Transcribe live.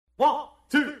1,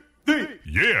 2, 3.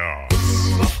 Yeah!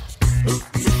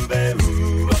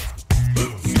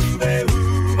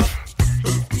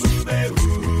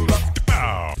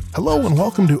 Hello and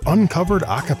welcome to Uncovered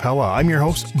Acapella. I'm your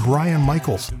host, Brian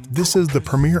Michaels. This is the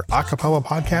premier acapella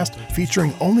podcast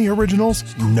featuring only originals,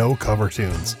 no cover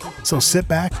tunes. So sit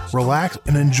back, relax,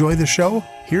 and enjoy the show.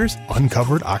 Here's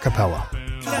Uncovered Acapella.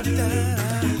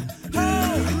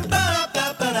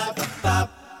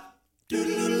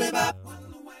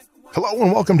 Hello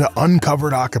and welcome to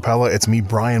Uncovered Acapella. It's me,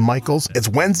 Brian Michaels. It's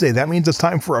Wednesday. That means it's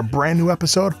time for a brand new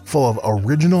episode full of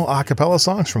original acapella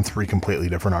songs from 3 completely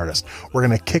different artists. We're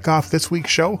going to kick off this week's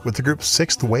show with the group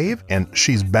Sixth Wave and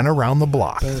She's Been Around the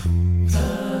Block.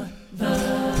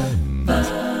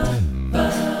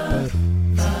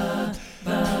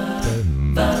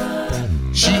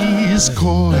 She's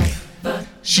coy.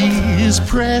 She's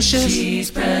precious. She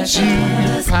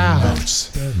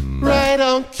pouts. Right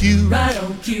on cue.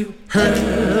 Her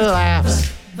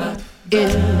laughs.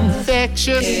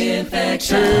 Infectious.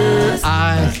 Her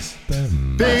eyes.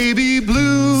 Baby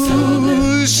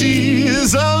blue. She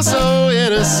is oh so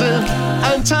innocent.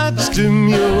 Untouched,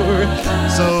 demure.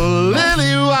 So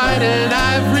lily white and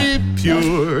ivory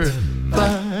pure.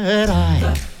 But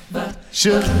I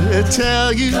should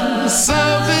tell you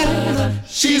something.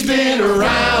 She's been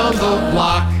around the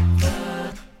block.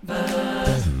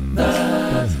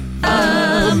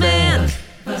 A man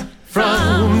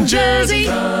from Jersey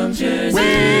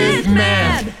with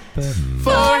mad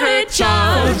for her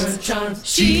charms.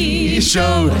 She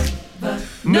showed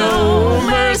no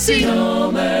mercy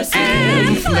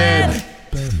and fled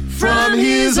from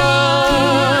his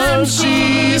arms.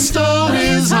 She stole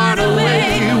his heart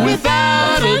away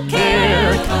without a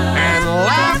care and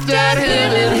laughed at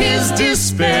him in his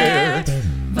despair.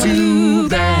 Too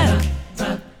bad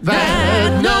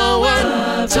that no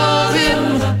one told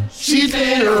him she'd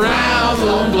been around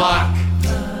the block.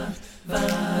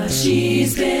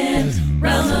 She's been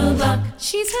round the block.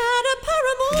 She's had a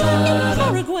paramour in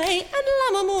Paraguay and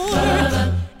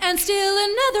Lammermoor, and still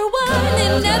another one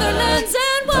in Netherlands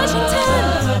and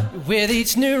Washington. With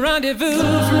each new rendezvous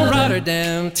from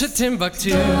Rotterdam to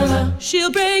Timbuktu,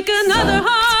 She'll break another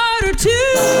heart or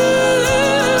two.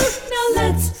 Now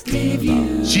let's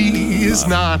review. She is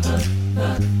not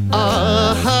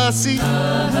a hussy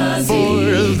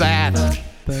for that.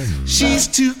 She's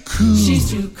too cool.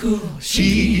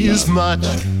 She is much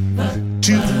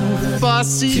too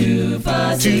fussy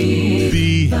to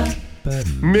be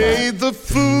made the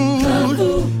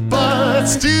fool, but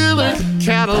still her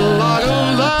catalog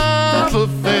of love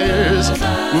affairs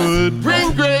would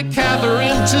bring great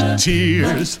Catherine to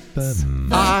tears.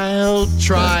 I'll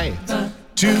try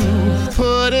to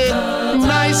put it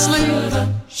nicely.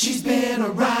 She's been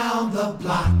around the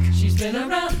block. she's been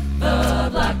around the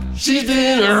block. She's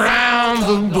been around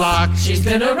the block. She's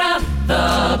been around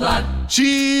the block.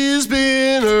 She's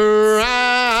been around.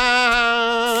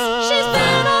 She's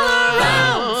been all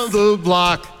around the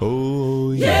block.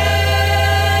 Oh yeah.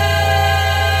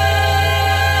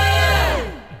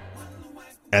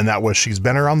 And that was She's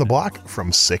Been Around the Block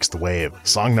from Sixth Wave.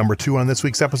 Song number 2 on this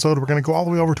week's episode, we're going to go all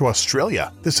the way over to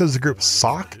Australia. This is the group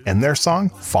Sock and their song,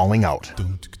 Falling Out.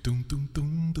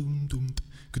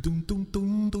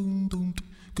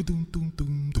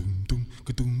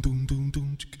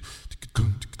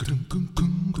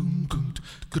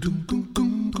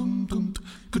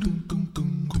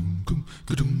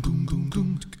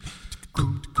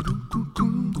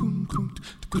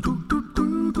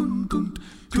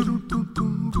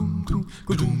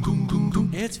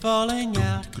 It's falling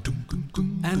out,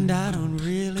 and I don't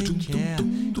really care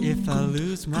if I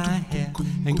lose my hair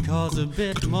and cause a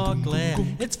bit more glare.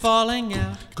 It's falling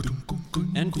out,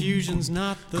 and fusion's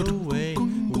not the way.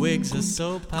 Wigs are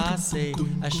so passé,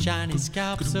 a shiny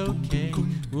scalp's okay.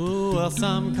 Ooh, well,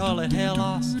 some call it hair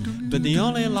loss, but the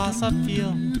only loss I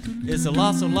feel is the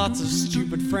loss of lots of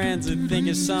stupid friends who think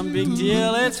it's some big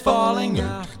deal. It's falling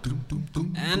out,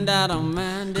 and I don't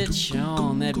mind it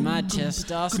shown that my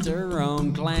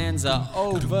testosterone glands are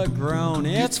overgrown.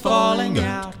 It's falling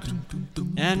out,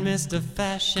 and Mr.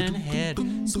 Fashion Head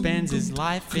spends his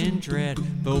life in dread,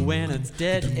 but when it's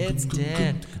dead, it's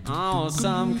dead. Oh,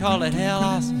 some call it hair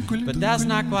loss, but that's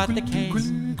not quite the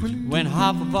case. When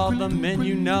half of all the men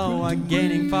you know are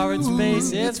gaining forward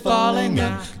space, it's falling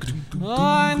out.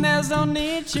 Oh, and there's no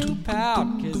need to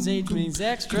pout, 'cause age means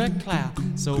extra clout,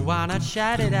 so why not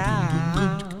shout it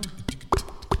out?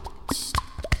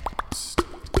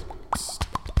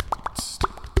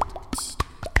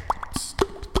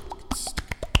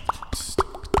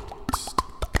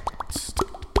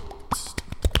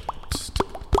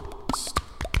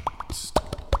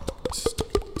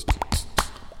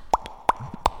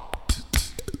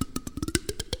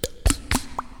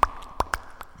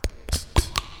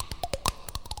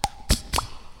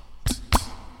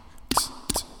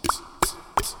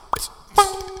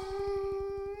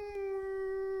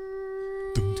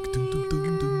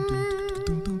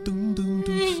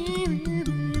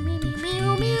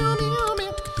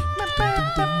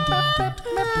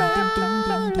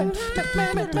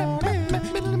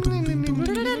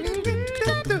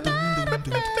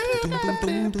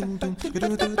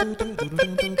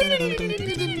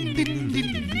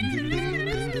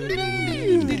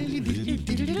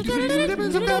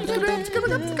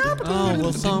 Oh,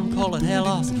 well, some call it hair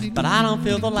loss, but I don't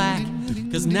feel the lack.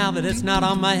 Cause now that it's not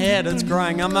on my head, it's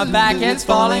growing on my back, it's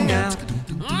falling out.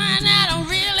 And I don't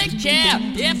really care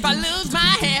if I lose my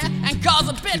hair and cause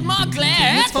a bit more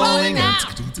glare. It's falling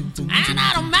out. And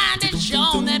I don't mind it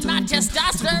shown that my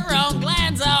testosterone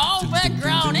glands are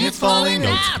overgrown. It's falling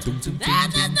out.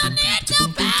 There's no need to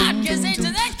pout, cause it's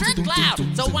an extra cloud.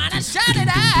 So why not shout it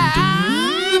out?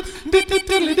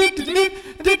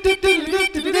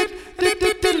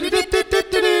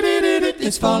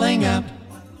 It's falling out.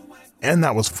 And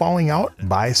that was Falling Out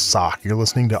by Sock. You're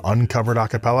listening to Uncovered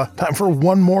Acapella. Time for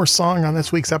one more song on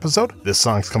this week's episode. This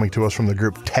song's coming to us from the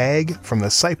group Tag from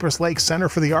the Cypress Lake Center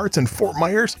for the Arts in Fort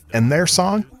Myers, and their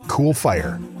song, Cool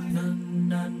Fire.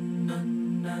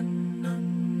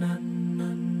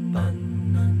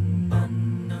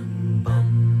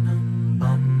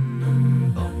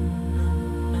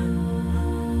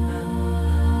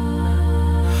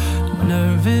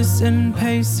 Nervous and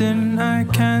pacing, I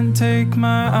can't take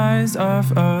my eyes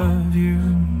off of you.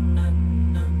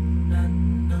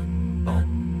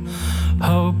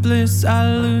 Hopeless, I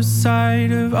lose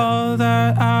sight of all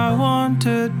that I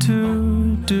wanted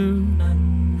to do.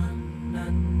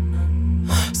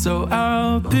 So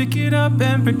I'll pick it up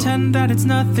and pretend that it's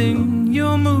nothing.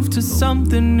 You'll move to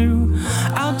something new.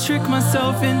 I'll trick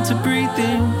myself into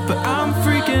breathing, but I'm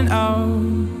freaking out.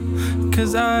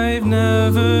 'Cause I've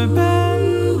never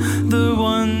been the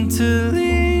one to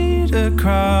lead a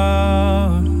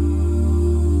crowd,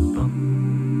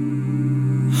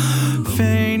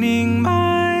 feigning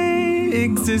my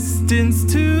existence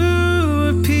to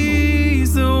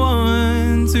appease the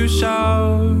ones who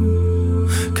shout.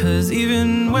 'Cause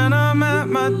even when I'm at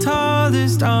my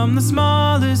tallest, I'm the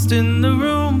smallest in the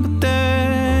room. But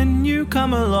then you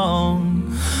come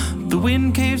along, the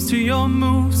wind caves to your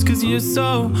moves, 'cause you're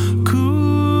so cool.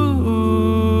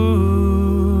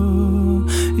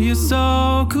 You're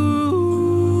so cool.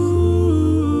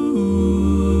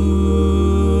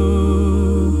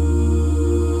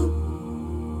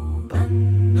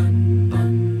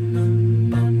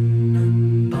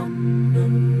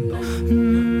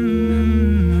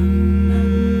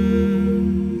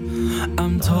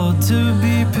 I'm told to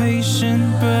be patient,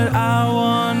 but I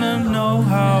wanna know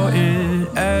how it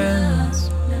ends.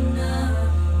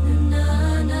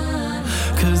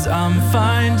 'Cause I'm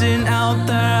finding out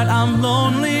that I'm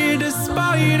lonely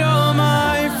despite all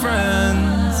my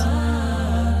friends.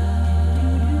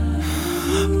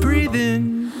 Breathe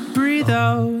in, breathe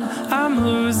out, I'm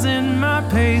losing my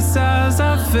pace as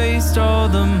I faced all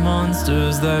the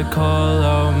monsters that call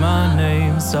out my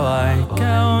name. So I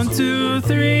count to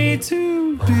 3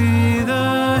 to be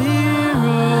the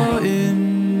hero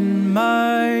in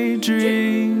my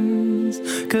dreams.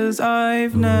 'Cause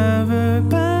I've never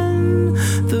been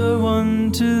the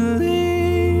one to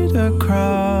lead a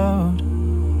crowd,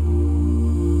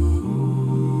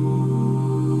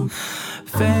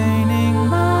 feigning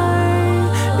my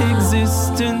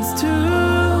existence to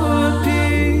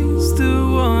appease the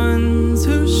ones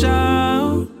who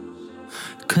shout.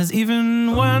 'Cause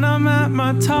even when I'm at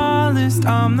my tallest,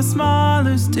 I'm the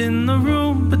smallest in the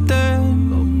room. But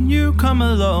then you come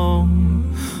along,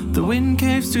 the wind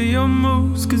caves to your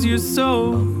moves, 'cause you're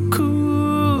so cool.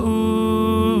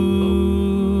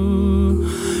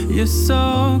 You're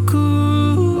so cool.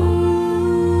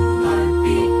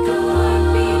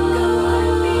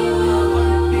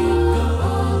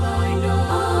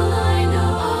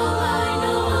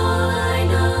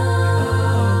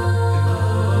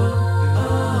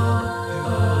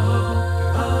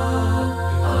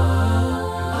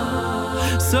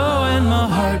 So when my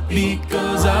heartbeat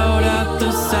goes out at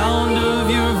the sound of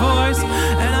your voice,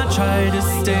 and I try to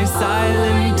stay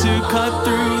silent to cut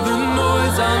through the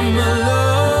noise, I'm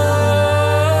alone,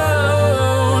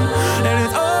 and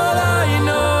it's all I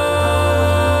know.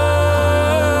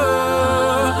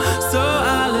 So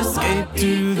I'll escape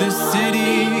to the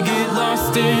city, get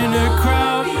lost in a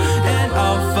crowd, and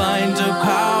I'll find a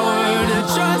power to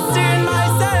trust in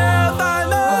myself.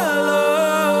 I'm alone,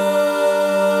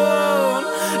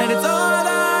 and it's all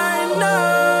I know.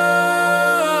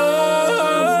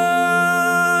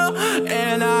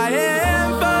 And I am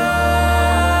fine.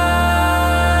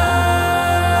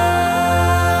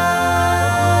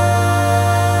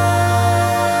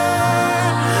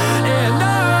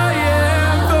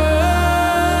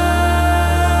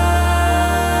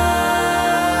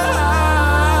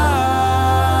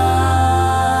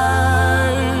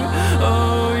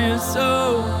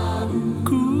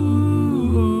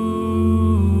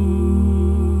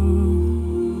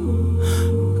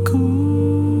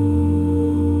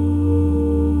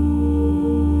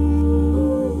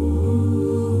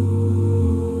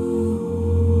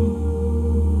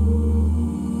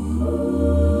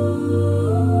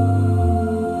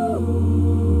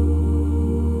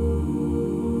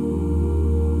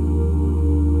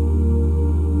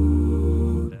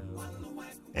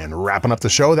 Wrapping up the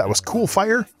show, that was Cool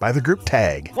Fire by the group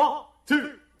Tag. 1,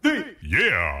 2, 3.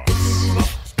 Yeah.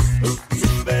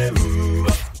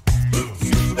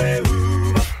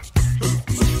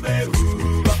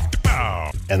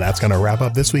 And that's going to wrap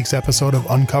up this week's episode of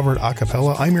Uncovered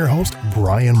Acapella. I'm your host,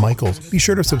 Brian Michaels. Be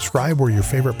sure to subscribe where your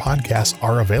favorite podcasts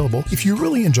are available. If you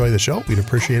really enjoy the show, we'd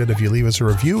appreciate it if you leave us a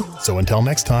review. So until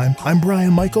next time, I'm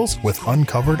Brian Michaels with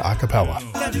Uncovered Acapella.